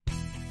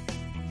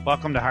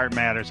Welcome to Heart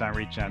Matters on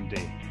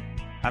ReachMD.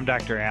 I'm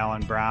Dr.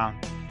 Alan Brown,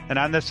 and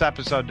on this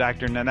episode,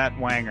 Dr. Nanette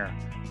Wanger,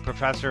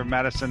 professor of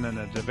medicine in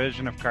the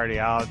Division of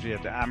Cardiology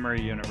at the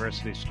Emory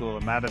University School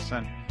of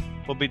Medicine,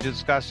 will be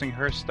discussing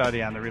her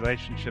study on the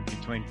relationship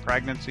between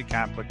pregnancy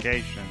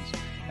complications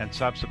and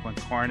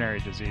subsequent coronary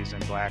disease in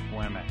Black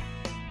women.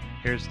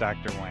 Here's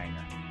Dr.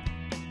 Wanger.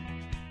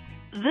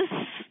 This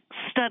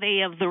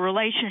study of the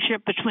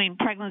relationship between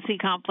pregnancy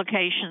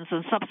complications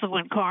and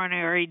subsequent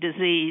coronary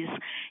disease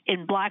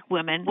in Black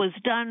women was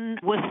done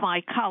with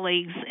my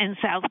colleagues in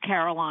South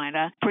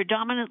Carolina,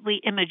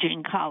 predominantly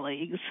imaging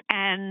colleagues,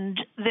 and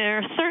there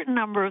are a certain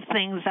number of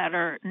things that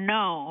are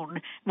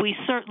known. We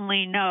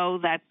certainly know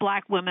that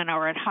Black women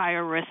are at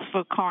higher risk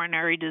for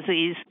coronary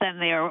disease than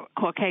their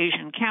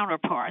Caucasian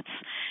counterparts.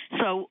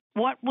 So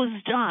what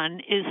was done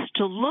is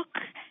to look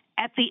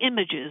at the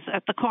images,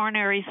 at the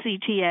coronary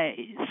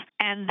CTAs,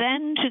 and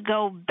then to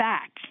go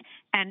back.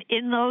 And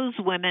in those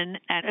women,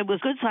 and it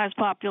was a good-sized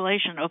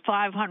population of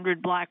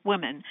 500 Black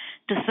women,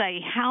 to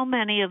say how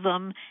many of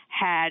them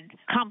had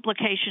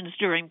complications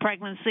during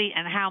pregnancy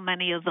and how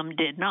many of them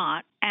did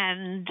not.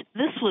 And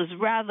this was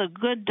rather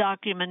good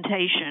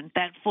documentation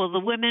that for the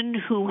women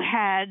who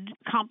had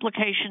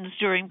complications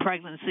during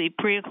pregnancy,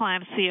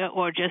 preeclampsia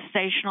or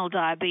gestational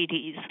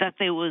diabetes, that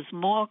there was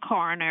more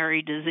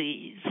coronary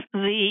disease.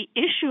 The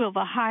issue of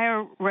a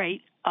higher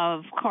rate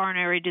of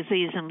coronary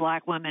disease in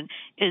Black women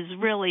is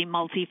really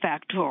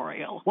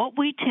multifactorial. What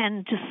we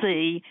tend to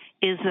see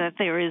is that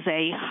there is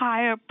a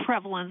higher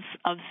prevalence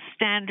of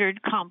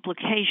standard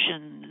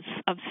complications,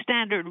 of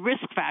standard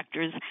risk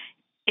factors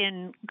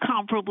in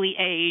comparably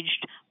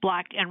aged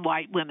Black and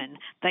white women.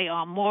 They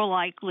are more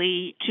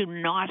likely to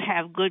not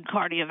have good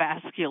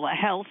cardiovascular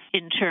health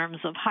in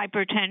terms of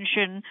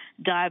hypertension,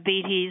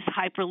 diabetes,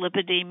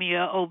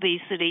 hyperlipidemia,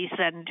 obesity,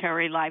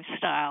 sedentary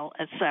lifestyle,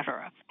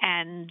 etc.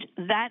 And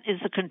that is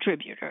a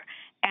contributor.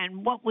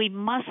 And what we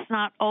must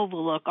not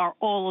overlook are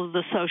all of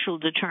the social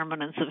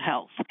determinants of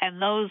health.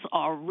 And those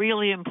are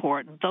really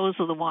important. Those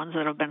are the ones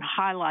that have been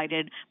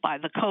highlighted by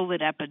the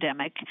COVID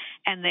epidemic.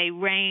 And they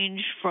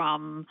range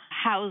from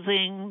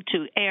housing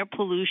to air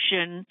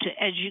pollution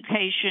to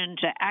education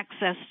to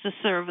access to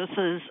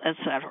services,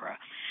 etc.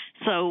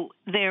 So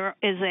there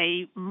is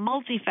a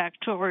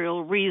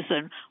multifactorial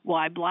reason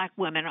why Black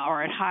women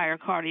are at higher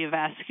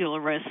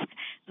cardiovascular risk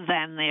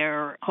than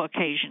their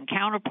Caucasian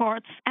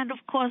counterparts. And,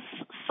 of course,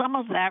 some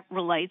of that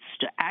relates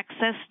to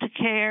access to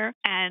care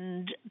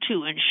and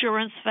to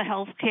insurance for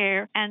health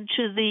care and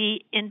to the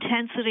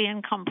intensity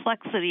and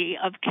complexity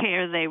of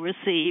care they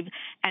receive.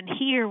 And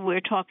here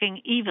we're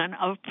talking even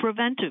of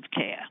preventive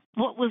care.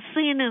 What was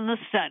seen in the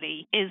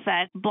study is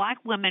that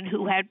Black women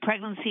who had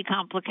pregnancy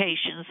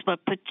complications,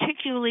 but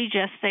particularly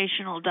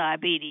gestational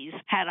diabetes,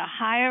 had a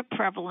higher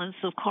prevalence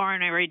of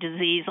coronary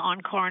disease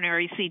on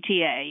coronary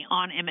CTA,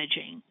 on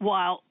imaging,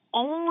 while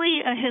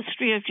only a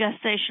history of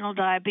gestational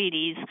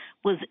diabetes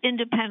was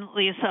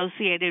independently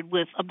associated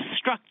with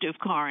obstructive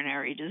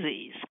coronary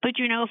disease. But,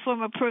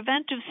 from a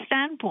preventive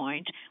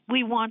standpoint,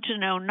 we want to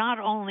know not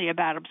only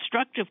about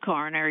obstructive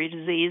coronary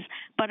disease,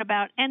 but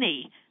about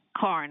any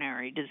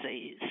coronary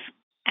disease.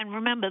 And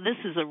remember, this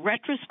is a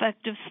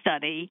retrospective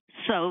study,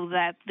 so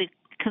that the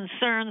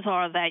concerns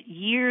are that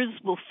years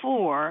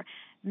before,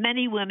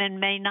 many women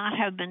may not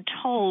have been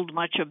told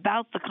much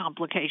about the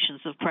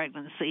complications of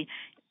pregnancy.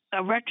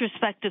 A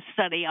retrospective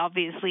study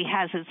obviously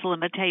has its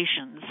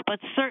limitations, but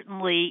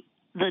certainly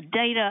the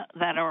data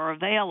that are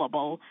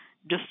available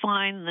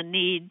define the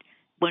need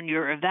when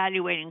you're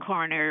evaluating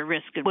coronary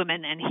risk in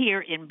women, and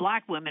here in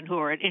Black women who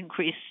are at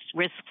increased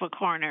risk for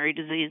coronary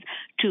disease,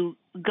 to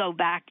go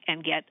back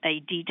and get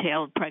a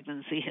detailed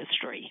pregnancy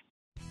history.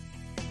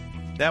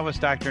 That was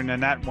Dr.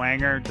 Nanette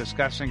Wanger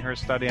discussing her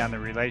study on the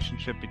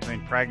relationship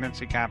between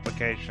pregnancy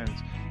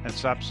complications and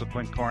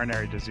subsequent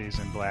coronary disease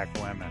in Black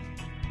women.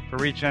 For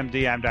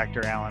ReachMD, I'm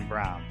Dr. Alan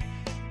Brown.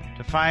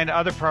 To find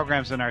other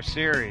programs in our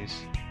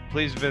series,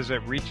 please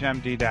visit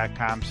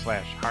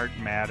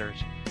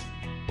reachmd.com/heartmatters,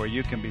 where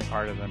you can be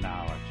part of the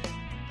knowledge.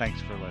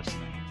 Thanks for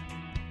listening.